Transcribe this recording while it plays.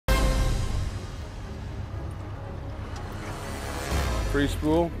Free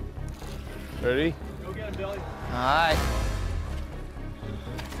spool. Ready? Go get him, Billy. All right.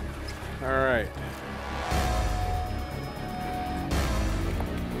 All right.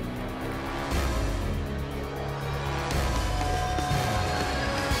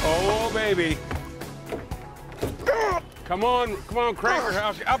 Oh, baby. Come on, crank her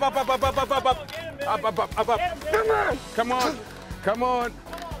house. Up. Up. Come on. Come on,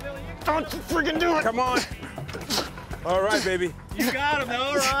 Billy. Don't you freaking do it. Come on. All right, baby. You got him, though.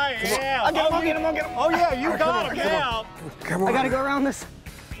 All right. Yeah. I'll get him. Oh, yeah, you got him now. Come on. I gotta go around this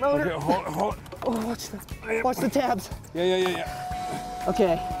rotor. Okay, hold. Oh, watch the tabs. Yeah.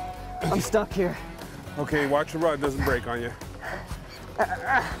 Okay, I'm stuck here. Okay, watch the rod doesn't break on you.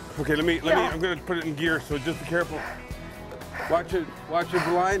 Okay, let me, I'm gonna put it in gear, so just be careful. Watch it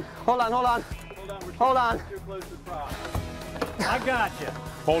blind. Hold on. Hold on. We're too close to the prop. I got you.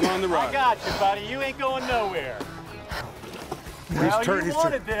 Hold on the rod. I got you, buddy. You ain't going nowhere. Well, you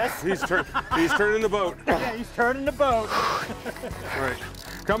wanted this. He's turning the boat. Yeah, he's turning the boat. All right.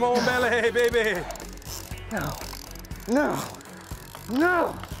 Come on, Billy, baby. No.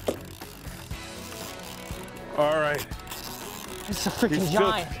 All right. It's a freaking He's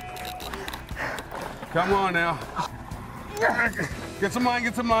still- giant. Come on now. Get some line.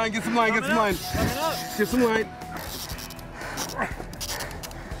 Coming up. Get some line.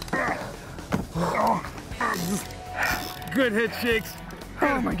 Good head shakes.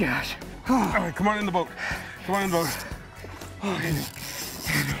 Oh my gosh. All right, come on in the boat. Okay.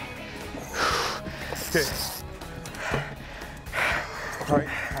 All right,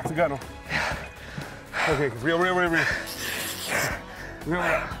 that's a gun. Okay, reel. Look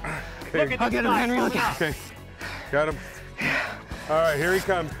Okay, at I'll get him, Henry. Look out. okay, got him. All right, here he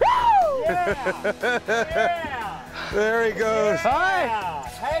comes. Yeah. There he goes. Hi. Yeah.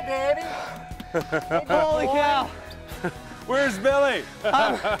 Hey, baby. Holy cow. Where's Billy?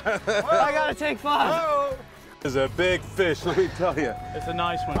 I gotta take 5. It's a big fish, let me tell you. It's a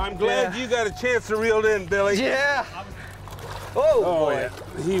nice one. I'm glad you got a chance to reel it in, Billy. Yeah. Oh, boy. yeah.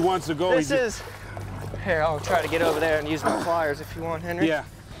 He wants to go. This is. Here, I'll try to get over there and use my pliers if you want, Henry. Yeah.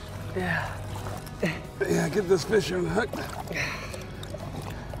 Yeah, get this fish on the hook.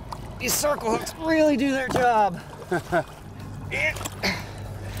 These circle hooks really do their job.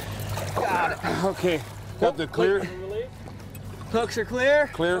 Got it. Okay, got the clear. Hooks are clear.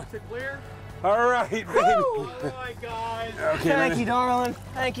 Clear. Clear. All right, baby. All right, guys. Okay, Thank you, darling.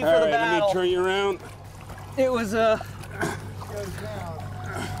 Thank you all for the right, let battle. me turn you around. It was All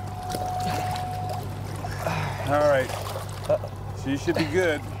right. So you should be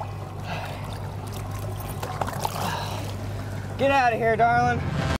good. Get out of here, darling.